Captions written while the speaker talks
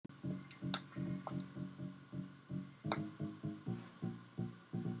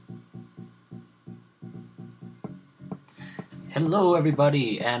Hello,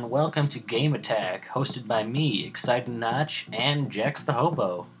 everybody, and welcome to Game Attack, hosted by me, Excited Notch, and Jax the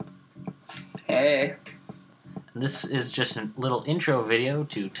Hobo. Hey. This is just a little intro video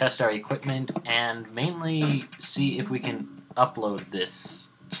to test our equipment and mainly see if we can upload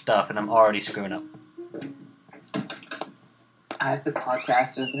this stuff, and I'm already screwing up. It's a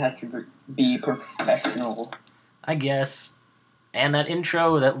podcast, it doesn't have to be professional. I guess. And that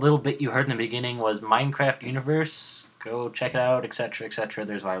intro, that little bit you heard in the beginning was Minecraft Universe. Go check it out, etc., etc.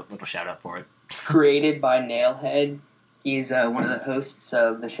 There's my little shout out for it. Created by Nailhead. He's one of the hosts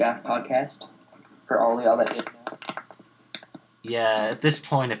of the Shaft podcast. For all y'all that didn't know. Yeah, at this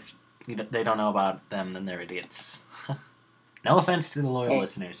point, if they don't know about them, then they're idiots. No offense to the loyal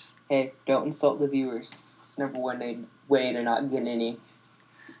listeners. Hey, don't insult the viewers. It's number one way to not get any.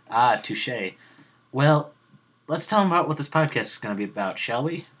 Ah, touche. Well, let's tell them about what this podcast is going to be about, shall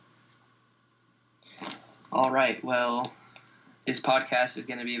we? Alright, well, this podcast is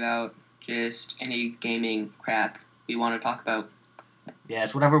going to be about just any gaming crap we want to talk about. Yeah,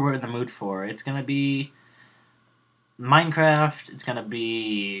 it's whatever we're in the mood for. It's going to be Minecraft, it's going to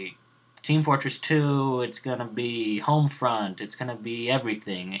be Team Fortress 2, it's going to be Homefront, it's going to be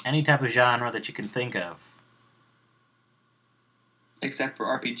everything. Any type of genre that you can think of. Except for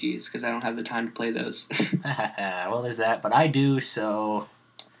RPGs, because I don't have the time to play those. Well, there's that, but I do, so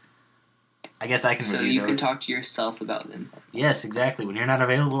I guess I can review those. So you can talk to yourself about them. Yes, exactly. When you're not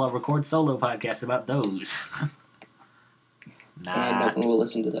available, I'll record solo podcasts about those. Nah. And no one will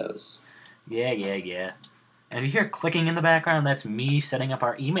listen to those. Yeah. And if you hear clicking in the background, that's me setting up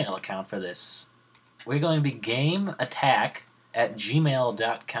our email account for this. We're going to be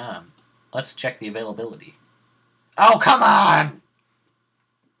gameattack@gmail.com. Let's check the availability. Oh, come on!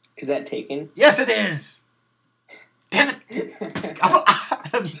 Is that taken? Yes, it is! Damn it!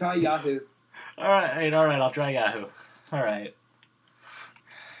 Try Yahoo. Alright, I'll try Yahoo. Alright.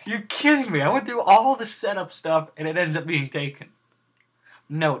 You're kidding me. I went through all the setup stuff, and it ends up being taken.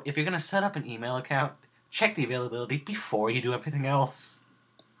 Note, if you're going to set up an email account, check the availability before you do everything else.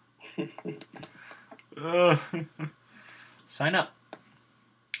 Sign up.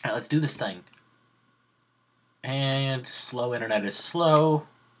 Alright, let's do this thing. And slow internet is slow.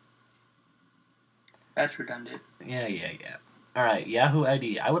 That's redundant. Yeah. Alright, Yahoo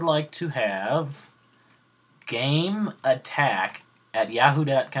ID. I would like to have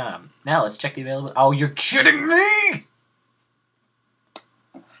gameattack@yahoo.com. Now let's check the availability. Oh, you're kidding me!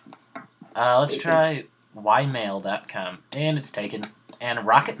 Let's try ymail.com. And it's taken. And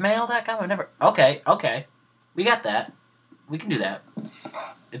rocketmail.com? I've never... Okay. We got that. We can do that.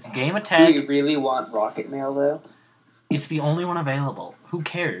 It's Game Attack. Do you really want Rocket Mail, though? It's the only one available. Who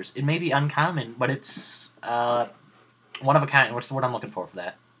cares? It may be uncommon, but it's one of a kind. What's the word I'm looking for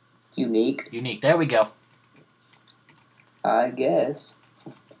that? Unique. There we go. I guess.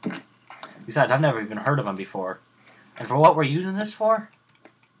 Besides, I've never even heard of them before. And for what we're using this for?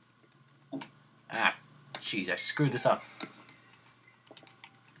 Ah, jeez, I screwed this up.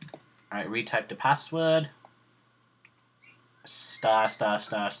 Alright, retype the password. Star.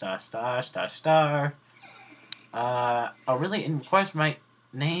 Oh, really? It requires my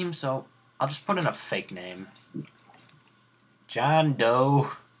name, so I'll just put in a fake name. John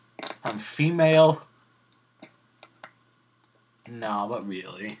Doe. I'm female. No, but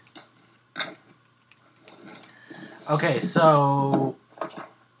really. Okay, so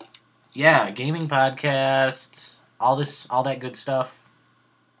yeah, gaming podcast, all that good stuff.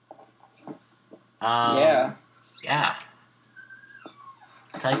 Yeah.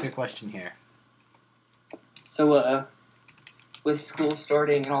 Type your question here. So, with school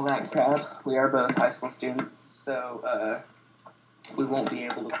starting and all that crap, we are both high school students, so, we won't be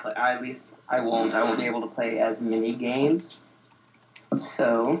able to play, at least I won't be able to play as many games,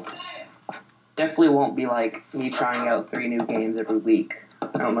 so, definitely won't be like me trying out 3 new games every week.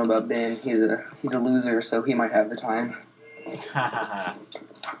 I don't know about Ben, he's a loser, so he might have the time.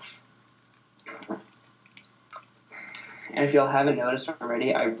 And if y'all haven't noticed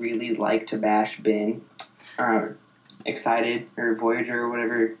already, I really like to bash Ben, Excited, or Voyager, or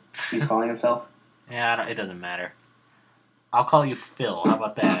whatever he's calling himself. Yeah, it doesn't matter. I'll call you Phil. How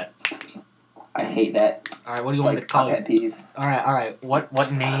about that? I hate that. All right, what do you want me to call you? Pet peeve. All right.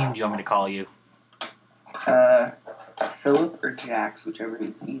 What name do you want me to call you? Philip or Jax, whichever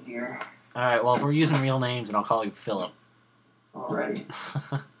is easier. All right. Well, if we're using real names, then I'll call you Philip. Alrighty.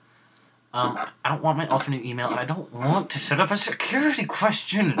 I don't want my alternate email, and I don't want to set up a security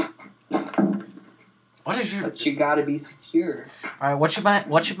question. What is your? But you gotta be secure. All right. What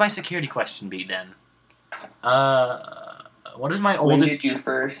should my security question be then? What is my oldest? When did you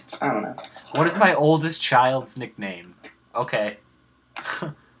first? I don't know. What is my oldest child's nickname? Okay.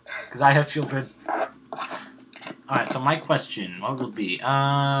 Because I have children. Alright, so my question, what would be?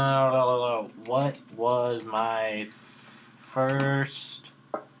 What was my first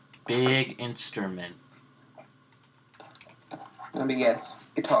big instrument? Let me guess.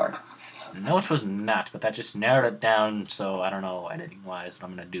 Guitar. No, it was not, but that just narrowed it down, so I don't know, editing-wise, what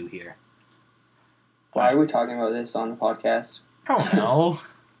I'm going to do here. Why are we talking about this on the podcast? I don't know.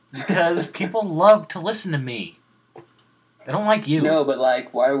 Because people love to listen to me. They don't like you. No, but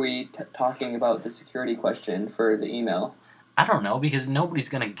like, why are we talking about the security question for the email? I don't know, because nobody's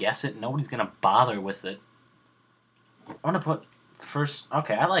going to guess it. Nobody's going to bother with it. I'm going to put first...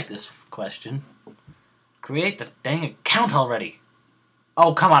 Okay, I like this question. Create the dang account already.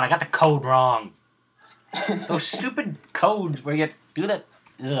 Oh, come on, I got the code wrong. Those stupid codes where you do that...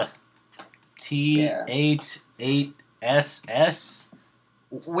 Ugh. T88SS?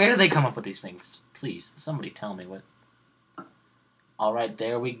 Where do they come up with these things? Please, somebody tell me what... Alright,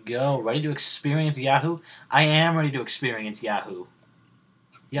 there we go. Ready to experience Yahoo? I am ready to experience Yahoo.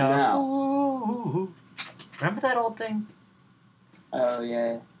 Yahoo! Remember that old thing? Oh,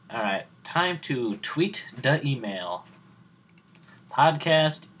 yeah. Alright, time to tweet the email.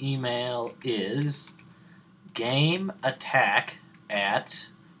 Podcast email is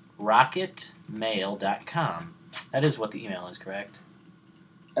gameattack@rocketmail.com. That is what the email is, correct?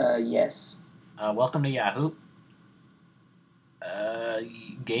 Yes. Welcome to Yahoo.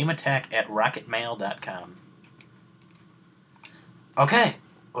 Gameattack@rocketmail.com. Okay,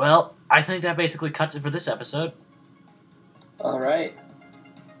 well, I think that basically cuts it for this episode. Alright.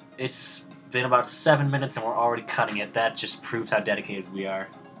 It's been about 7 minutes and we're already cutting it. That just proves how dedicated we are.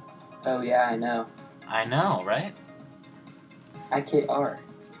 Oh, yeah, I know. I know, right? IKR.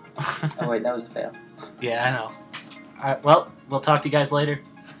 Oh, wait, that was a fail. Yeah, I know. Alright, well, we'll talk to you guys later.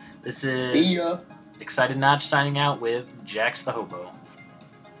 This is See ya. Excited Notch signing out with Jax the Hobo.